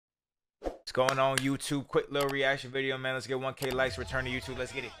What's going on, YouTube? Quick little reaction video, man. Let's get 1K likes. Return to YouTube.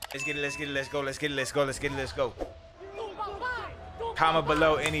 Let's get it. Let's get it. Let's get it. Let's go. Let's get it. Let's go. Let's get it. Let's go. Comment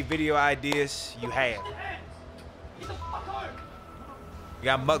below any video ideas you have. We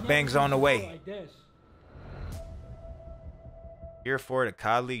got mukbangs on the way. Here for the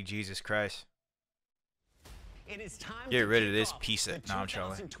COD League, Jesus Christ. It is time Get rid of this piece of no, I'm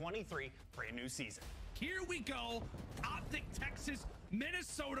trolling. 2023 brand new season. Here we go. Optic Texas,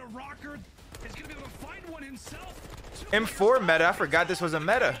 Minnesota Rocker is gonna be able to find one himself. M4 meta. I forgot this was a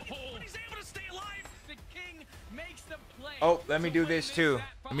meta. Oh, let me do this too.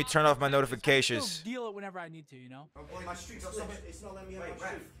 Let me turn off my notifications. Deal it whenever I need to, you know. My streak's glitched. It's not letting me have my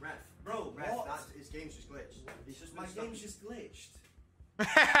streak. Bro, his game's just glitched. It's just my game's just glitched.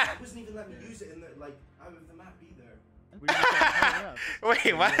 It wasn't even letting me use it in the out of the map either.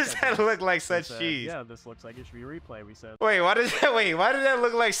 Wait, why does that look like such cheese? Yeah, this looks like it should be replay. We said. Wait, why does that? Wait, why did that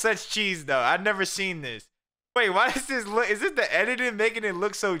look like such cheese though? I've never seen this. Wait, why does this look? Is it the editing making it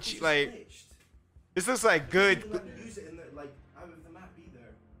look so like? This looks like good. Let me use it in the out of the map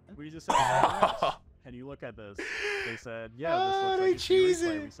either. We just said. And you look at this. They said, yeah, this looks like it should be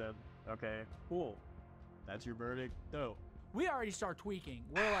replay. We said, okay, cool. That's your verdict. No. We already start tweaking.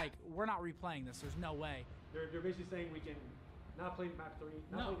 We're like, we're not replaying this. There's no way. They're basically saying we can not play map 3.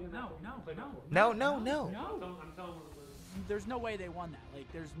 Not play map 4, play map 4. No. I'm telling them. There's no way they won that.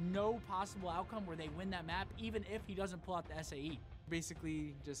 Like, there's no possible outcome where they win that map, even if he doesn't pull out the SAE.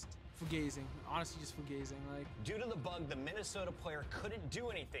 Basically, just fugazing. Honestly, just fugazing. Like, due to the bug, the Minnesota player couldn't do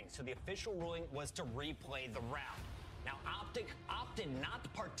anything, so the official ruling was to replay the round. Now, Optic opted not to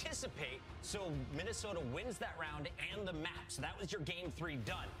participate, so Minnesota wins that round and the map. So that was your game 3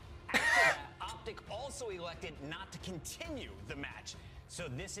 done. After that, Optic also elected not to continue the match. So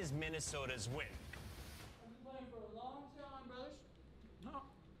this is Minnesota's win. I've been playing for a long time, brothers. No,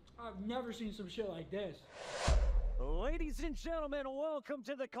 I've never seen some shit like this. Ladies and gentlemen, welcome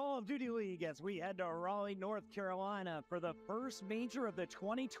to the Call of Duty League as we head to Raleigh, North Carolina for the first major of the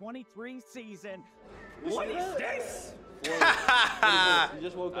 2023 season. What is this? You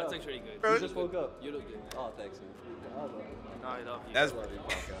just woke up. That's actually good. You just woke up. You look good. Oh, thanks. I love you. That's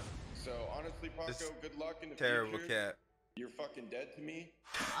Paco. So honestly, Paco, good luck in the terrible future. Cat. You're fucking dead to me.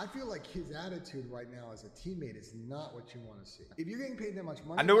 I feel like his attitude right now as a teammate is not what you want to see. If you're getting paid that much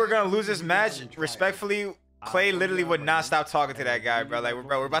money, I knew we were gonna lose this match. Respectfully, Clay literally would not stop talking to that guy, bro. Like,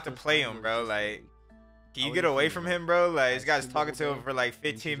 we're about to play him, bro. Like, can you get away from him, bro? Like, this guy's talking to him for like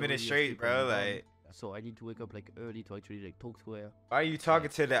 15 minutes straight, bro. Like, so I need to wake up like early to actually like talk to her. why are you talking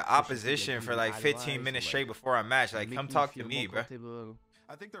to the opposition for like 15 minutes straight before our match? Like, come talk to me, bro.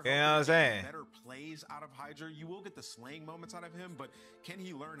 I think they're you know what I'm saying? Better plays out of Hydra. You will get the slaying moments out of him, but can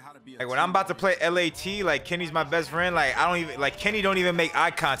he learn how to be like when I'm about to play LAT, like Kenny's my best friend, like I don't even like Kenny don't even make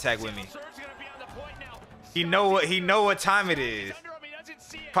eye contact with me. He know what time it is.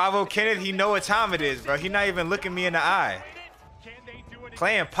 Pavo Kenneth, he know what time it is, bro. He not even looking me in the eye.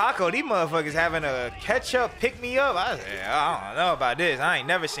 Playing Paco, these motherfuckers having a catch up, pick me up. I don't know about this. I ain't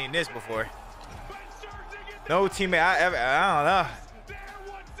never seen this before. No teammate I don't know.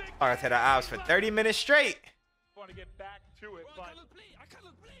 I to the ops for 30 minutes straight. Want to get back to it, but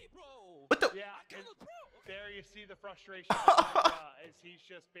what the? Yeah, there you see the frustration as he's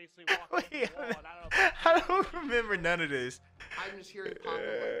just basically walking Wait, the wall. I don't remember none of this. I'm just hearing Paco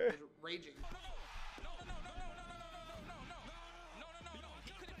like, raging.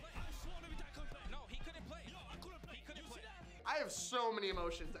 I have so many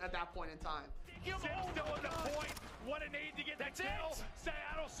emotions at that point in time. Still on the point. What a need to get the kill.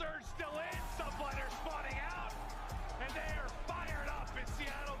 Seattle Surge still in. Subliner spawning out. And they're fired up and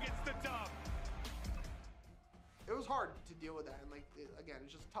Seattle gets the dub. It was hard to deal with that. And again,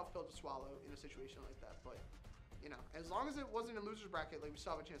 it's just a tough pill to swallow in a situation like that. But, you know, as long as it wasn't a loser's bracket, like we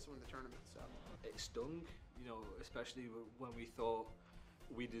still have a chance to win the tournament. So it stung, you know, especially when we thought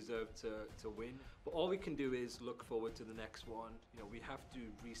we deserved to win. But all we can do is look forward to the next one. You know, we have to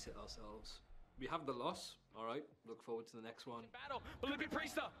reset ourselves. We have the loss, all right? Look forward to the next one. Battle. Will it be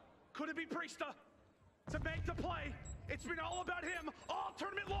Priesta? Could it be Priesta? To make the play. It's been all about him all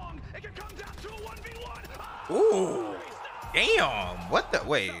tournament long. It can come down to a 1v1. Ooh. Damn. What the?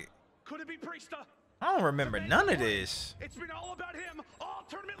 Wait. Could it be Priesta? I don't remember none of this. It's been all about him all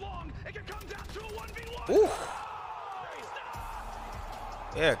tournament long. It can come down to a 1v1. Ooh.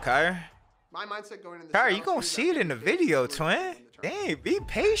 Yeah, Kyrie. my mindset going into Kyrie, you gonna see it in the video, twin. Dang, be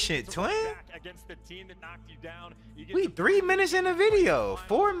patient, twin. Against the team that knocked you down. We 3 minutes in the video.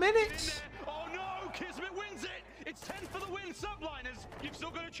 4 minutes. Oh no, Kismet wins it. It's 10 for the win, subliners. You've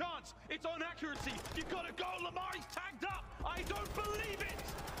still got a chance. It's on accuracy. You've got to go. Lamari's tagged up. I don't believe it.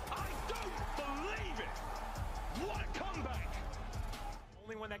 I don't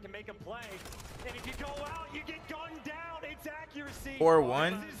make a play. And if you go out, you get gunned down. It's accuracy.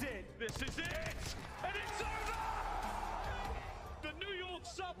 4-1. This is it. This is it. And it's over. The New York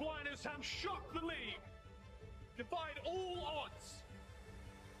Subliners have shocked the league. Defied all odds.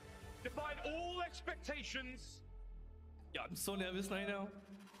 Defied all expectations. Yeah, I'm so nervous right now.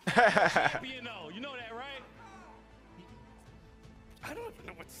 Champion, you know that, right? I don't even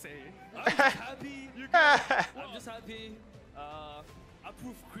know what to say. I'm just happy. I'm just happy. I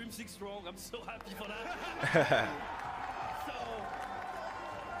proved Crimson strong. I'm so happy for that. So,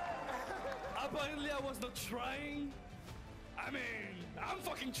 apparently I was not trying. I mean, I'm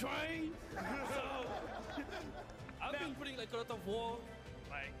fucking trying. So, I've been putting like a lot of work.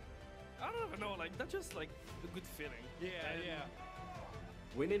 Like, I don't even know. Like, that's just like a good feeling. Yeah, yeah.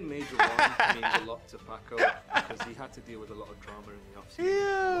 Winning Major 1 means a lot to Paco because he had to deal with a lot of drama in the offseason,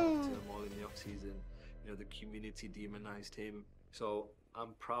 a lot of turmoil in the offseason. You know, the community demonized him. So I'm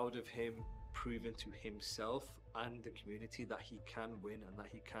proud of him proving to himself and the community that he can win and that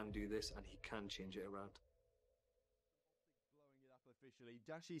he can do this and he can change it around. Blowing it up officially,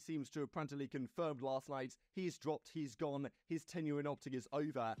 Dashi seems to have practically confirmed last night. He's dropped, he's gone, his tenure in Optic is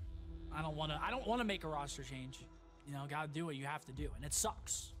over. I don't want to make a roster change. You know, gotta do what you have to do, and it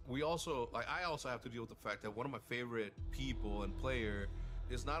sucks. We also, I also have to deal with the fact that one of my favorite people and player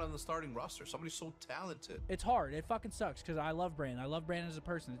is not on the starting roster. Somebody's so talented. It's hard. It fucking sucks because I love Brandon. I love Brandon as a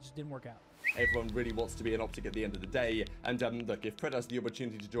person. It just didn't work out. Everyone really wants to be an Optic at the end of the day, and look, if Pred has the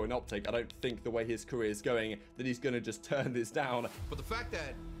opportunity to join Optic, I don't think the way his career is going that he's going to just turn this down. But the fact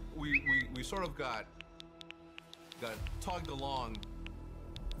that we sort of got tugged along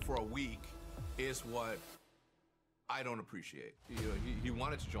for a week is what I don't appreciate. He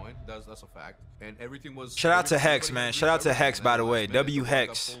wanted to join. That's a fact. And everything was. Shout out to Hex, man. Shout out to Hex, by the way. W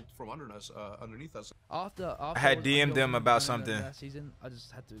Hex. From underneath us. After I had DM'd him about something. That season, I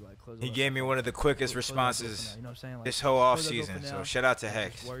just had to like close. He gave me one of the quickest responses you know what I'm saying? Like, this whole off season. So shout out to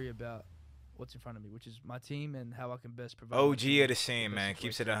Hex. Just worry about what's in front of me, which is my team and how I can best provide. OG of the scene, man.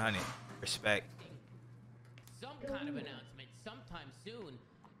 Keeps it 100. Respect. Some kind of announcement sometime soon,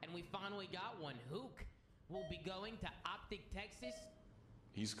 and we finally got one. Hook will be going to Optic, Texas.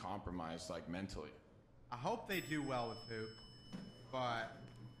 He's compromised, like, mentally. I hope they do well with Hoop, but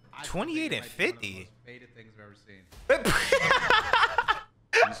 28 and 50. Faded things I've ever seen.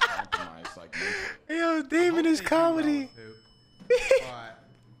 He's compromised, like, mentally. Yo, Damon is comedy. But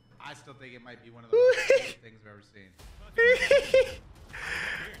I still think it might be one of the most faded things I've ever seen.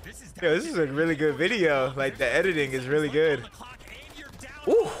 Yo, this is a really good video. Like, the editing is really good.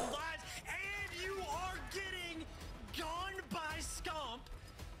 Ooh.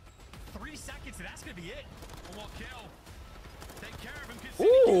 That's gonna be it. One more kill. Take care of him.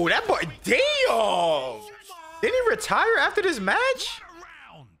 Ooh, that boy, damn! Didn't he retire after this match?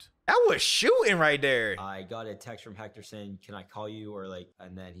 That was shooting right there. I got a text from Hector saying, "Can I call you?" Or like,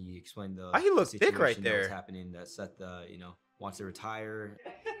 and then he explained the. Oh, he looked thick right situation there. What's happening? That Seth, wants to retire.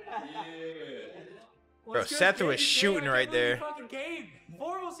 Bro, Seth was shooting right there. Fucking game.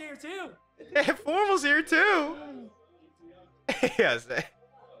 Formal's here too. Yeah, Formal's here too. Yeah,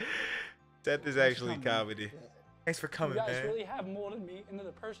 Seth is actually comedy. Thanks for coming, man. You guys man. really have molded me into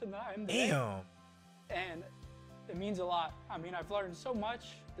the person that I am today. Damn. And it means a lot. I mean, I've learned so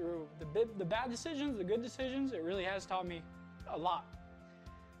much through the bad decisions, the good decisions. It really has taught me a lot.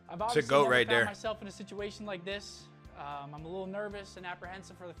 I've obviously goat never right found there. myself in a situation like this. I'm a little nervous and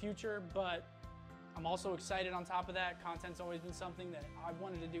apprehensive for the future, but I'm also excited on top of that. Content's always been something that I've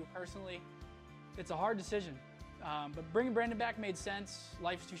wanted to do personally. It's a hard decision. But bringing Brandon back made sense.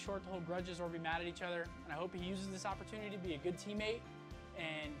 Life's too short to hold grudges or be mad at each other. And I hope he uses this opportunity to be a good teammate.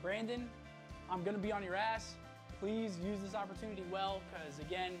 And Brandon, I'm going to be on your ass. Please use this opportunity well, because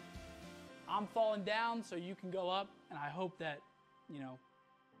again, I'm falling down so you can go up. And I hope that,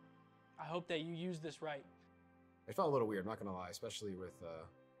 I hope that you use this right. It felt a little weird, I'm not going to lie, especially with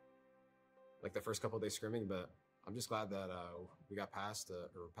like the first couple of days scrimming. But I'm just glad that we got past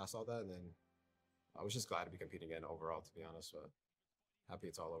all that. And then I was just glad to be competing again overall, to be honest, but happy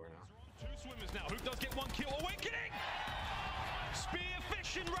it's all over now. Two swimmers now. Who does get one kill? Awakening! Spear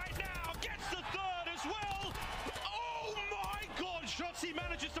fishing right now. Gets the third as well. Oh my God! Shotzi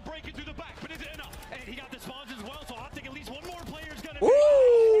manages to break it through the back, but is it enough? And he got the spawns as well, so I think at least one more player is going to be.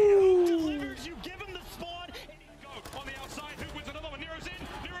 Ooh! Delivers. You give him the spawn. And he go on the outside. Who wins another one? Nero's in.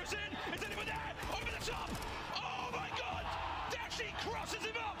 Nero's in. Is anyone there? Over the top. Oh my God! Dashi crosses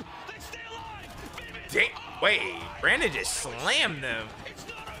him up. They stay alive. Wait, Brandon just slammed them. It's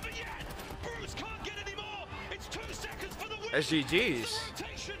not over yet. Bruce can't get any more. It's 2 seconds for the win. That's GG's.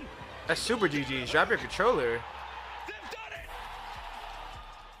 That's super GG's. Drop your controller.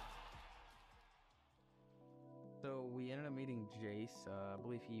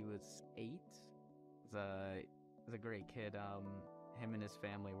 He's a great kid. Him and his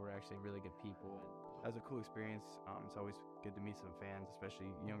family were actually really good people. That was a cool experience. It's always good to meet some fans, especially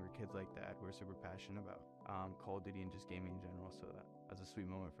younger kids like that who are super passionate about Call of Duty and just gaming in general. So that was a sweet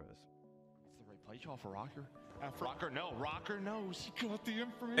moment for us. That's the right play call for Rocker. Rocker knows. He got the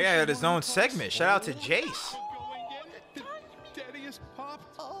information. They got his own segment. Shout out to Jace.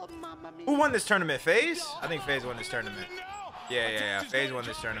 Who won this tournament? FaZe? I think FaZe won this tournament. Yeah. FaZe won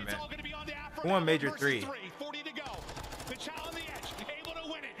this tournament. Who won Major 3? 40 to go. The child on the edge, able to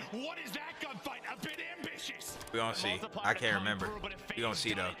win it. What is that gunfight? A bit ambitious. We don't see. I can't remember. We don't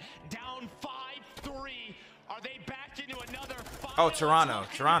see though. Down 5-3. Are they backed into another? Oh, Toronto,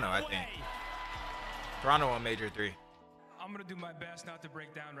 I think. Toronto won Major 3. I'm gonna do my best not to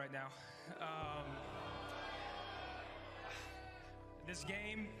break down right now. This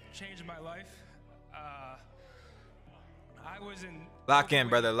game changed my life. I was in. Lock in,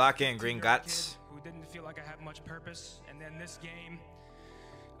 brother. Lock in, Green Guts. Who didn't feel like I had much purpose, and then this game,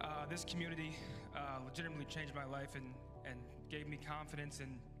 this community, legitimately changed my life and gave me confidence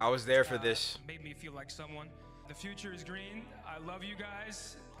and. I was there for this. Made me feel like someone. The future is green. I love you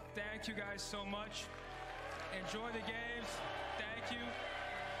guys. Thank you guys so much. Enjoy the games. Thank you.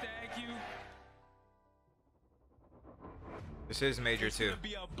 Thank you. This is Major 2. It's gonna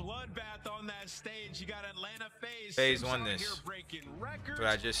be a bloodbath on that stage. You got Atlanta FaZe. FaZe won this. That's what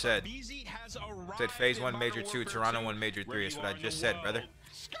I just said. Said FaZe won Major 2, Toronto won Major 3. That's what I just said, brother.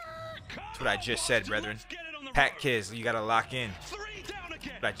 That's what I just said, brethren. Pat Kiz, you gotta lock in. That's what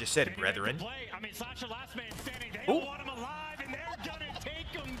I just said, brethren. I mean, Slasher last man standing. They Ooh. want him alive, and they're gonna take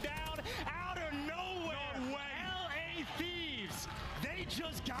him down out of nowhere. No way. LA Thieves. They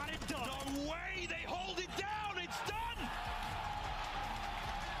just got it done. The way they hold it down, it's done.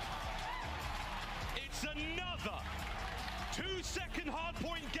 It's another 2-second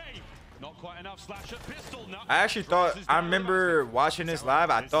hardpoint game. Not quite enough. Slasher pistol. No. I actually thought, I remember watching this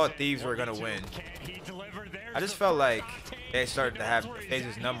live, I thought Thieves were gonna win. I just felt like they started to have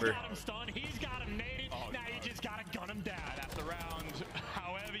FaZe's number. He's got him nated. Now you just gotta gun him down. That's the round.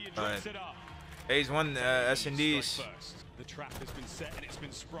 However you dress it up. FaZe won S&Ds. The trap has been set and it's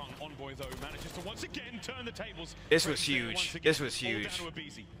been sprung. Envoy though manages to once again turn the tables. This was huge. This was huge.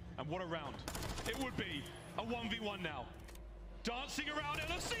 And what a round it would be. A 1v1 now. Dancing around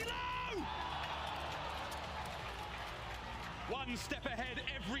LFC low. One step ahead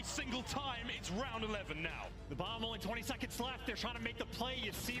every single time. It's round 11 now. The bomb, only 20 seconds left. They're trying to make the play.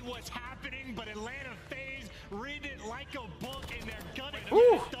 You see what's happening, but Atlanta FaZe read it like a book, and they're gonna get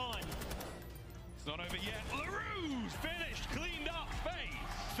it done. It's not over yet. LaRue's finished, cleaned up.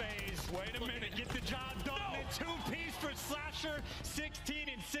 FaZe. Wait a minute, get the job done. And two-piece for Slasher,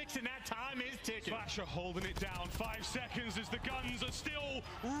 16-6, and that time is ticking. Slasher holding it down. 5 seconds as the guns are still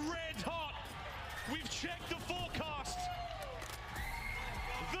red hot. We've checked the forecast.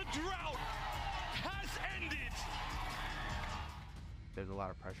 The drought has ended. There's a lot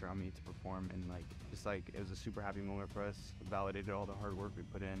of pressure on me to perform, and it was a super happy moment for us. It validated all the hard work we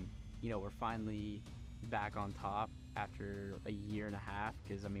put in. You know, we're finally back on top after a year and a half,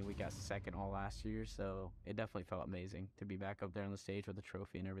 because I mean, we got second all last year, so it definitely felt amazing to be back up there on the stage with the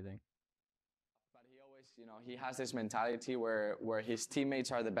trophy and everything. But he always, he has this mentality where his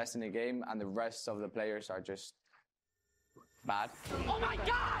teammates are the best in the game and the rest of the players are just bad. Oh my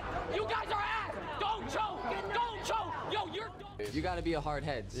God! You guys are ass! Don't choke! Don't choke! Yo, you're. You gotta be a hard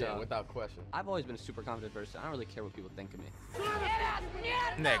head, so. Yeah, without question. I've always been a super confident person. I don't really care what people think of me.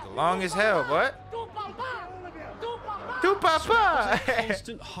 Neck long as hell, what?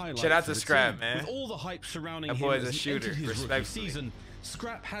 Constant highlight Shout out for to the Scrap, team. man. With all the hype surrounding That him boy's as a he shooter, entered his rookie respectfully. season,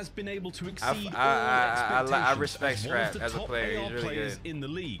 Scrap has been able to I exceed all expectations. I respect as one Scrap of the as a top player. AR He's really players good. in the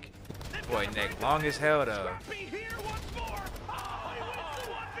league. Boy, neck long as hell, though.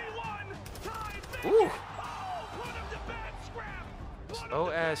 Ooh. Slow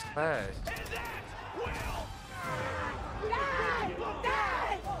ass class.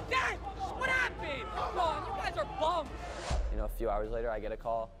 What happened? Come on, you guys are bummed. A few hours later, I get a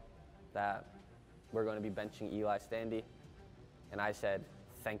call that we're going to be benching Eli Standy, and I said,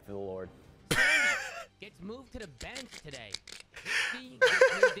 thank the Lord. Gets moved to the bench today. He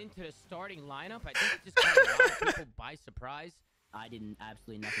gets moved into the starting lineup. I think it just caught a lot of people by surprise. I did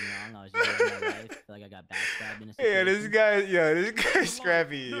absolutely nothing wrong. I was just living my life. I feel like I got backstabbed in a situation. Yeah, this guy's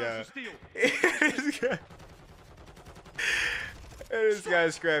scrappy, yo. This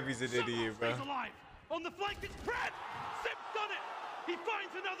guy's scrappy's an idiot, bro. On the flank, it's Brad. Sib's done it. He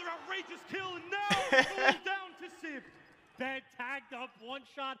finds another outrageous kill, and now it's all down to Sib. Bed tagged up, one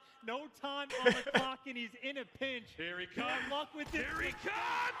shot, no time on the clock, and he's in a pinch. Here he comes. Good luck with this. Here he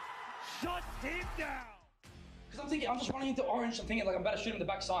comes. Shut him down. Because I'm thinking, I'm just running into orange. I'm thinking like I'm about to shoot him the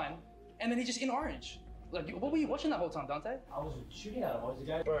back sign, and then he's just in orange. Like, what were you watching that whole time, Dante? I was shooting at him. I was the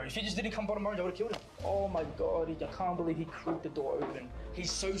guy. Bro, if he just didn't come bottom orange, I would have killed him. Oh my god, I can't believe he creaked the door open.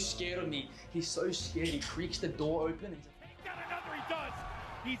 He's so scared of me. He's so scared. He creaks the door open. He's like, Got another, he does.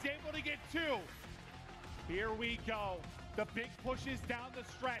 He's able to get 2. Here we go. The big pushes down the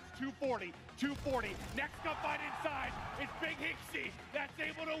stretch. 240, 240. Next up fight inside. It's Big Hicksy that's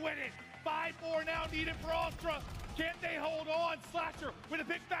able to win it. 5 more now needed for Astra. Can they hold on? Slasher with a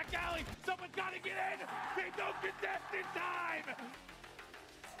big back alley. Someone's got to get in. They don't contest in time.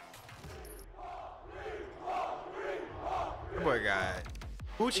 That boy got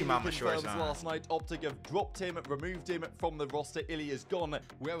Gucci Mama shorts on. Last night, Optic have dropped him, removed him from the roster. Ilya's gone.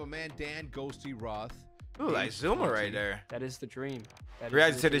 We have a man, Dan Ghosty Roth. Ooh, like Zuma right there. That is the dream.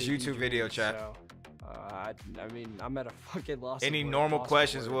 React to this YouTube video, chat. So, I mean, I'm at a fucking loss. Any normal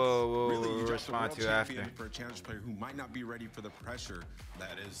questions we'll respond to after. For a challenge player who might not be ready for the pressure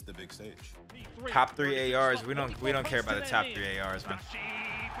that is the big stage. Top 3 ARs. We don't care about the top 3 ARs, man.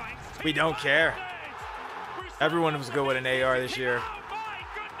 We don't care. Everyone was good with an AR this year.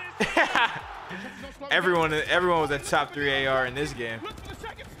 everyone was a top 3 AR in this game.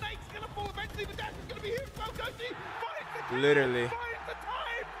 Literally.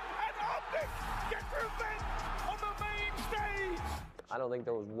 I don't think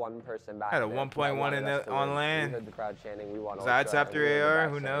there was one person back Had a there 1.1 in the on land. We heard the crowd chanting, we want Was that Ultra, top and we 3 heard the AR? back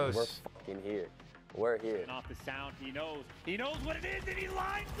Who saying, knows? We're fucking here. We're here. Off the sound, he knows what it is, and he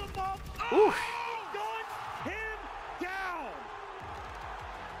lines them up. Oof. Guns him down.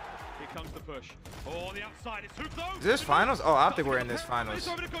 Here comes the push. Oh, on the outside, it's Hoop though. Is this finals? Oh, I think we're in this finals. It's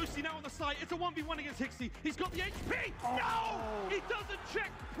over to Ghosty now on the side. It's a 1v1 against Hicksy. He's got the HP. No! He doesn't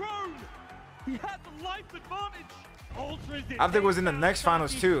check prone. He had the life advantage. Ultra is I think it was in the next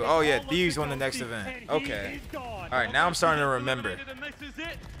finals too. Oh yeah, Thieves won the next event. Okay. All right, now I'm starting to remember. And this is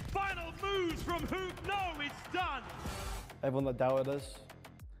it. Final moves from Hoop. No, it's done. Everyone that doubted us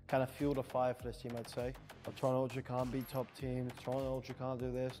kind of fueled a fire for this team, I'd say. Toronto Ultra can't beat top teams. Toronto Ultra can't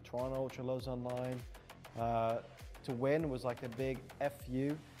do this. Toronto Ultra loves online. To win was like a big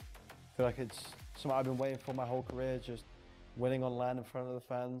FU. I feel like it's something I've been waiting for my whole career, just winning on land in front of the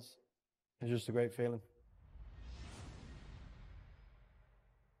fans. It's just a great feeling.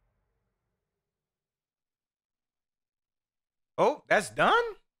 Oh, that's done?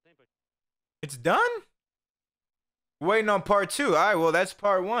 It's done? Waiting on part 2. All right, well, that's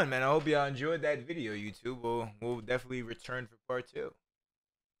part 1, man. I hope y'all enjoyed that video, YouTube. We'll definitely return for part 2. Let's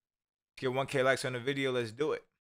get 1K likes on the video. Let's do it.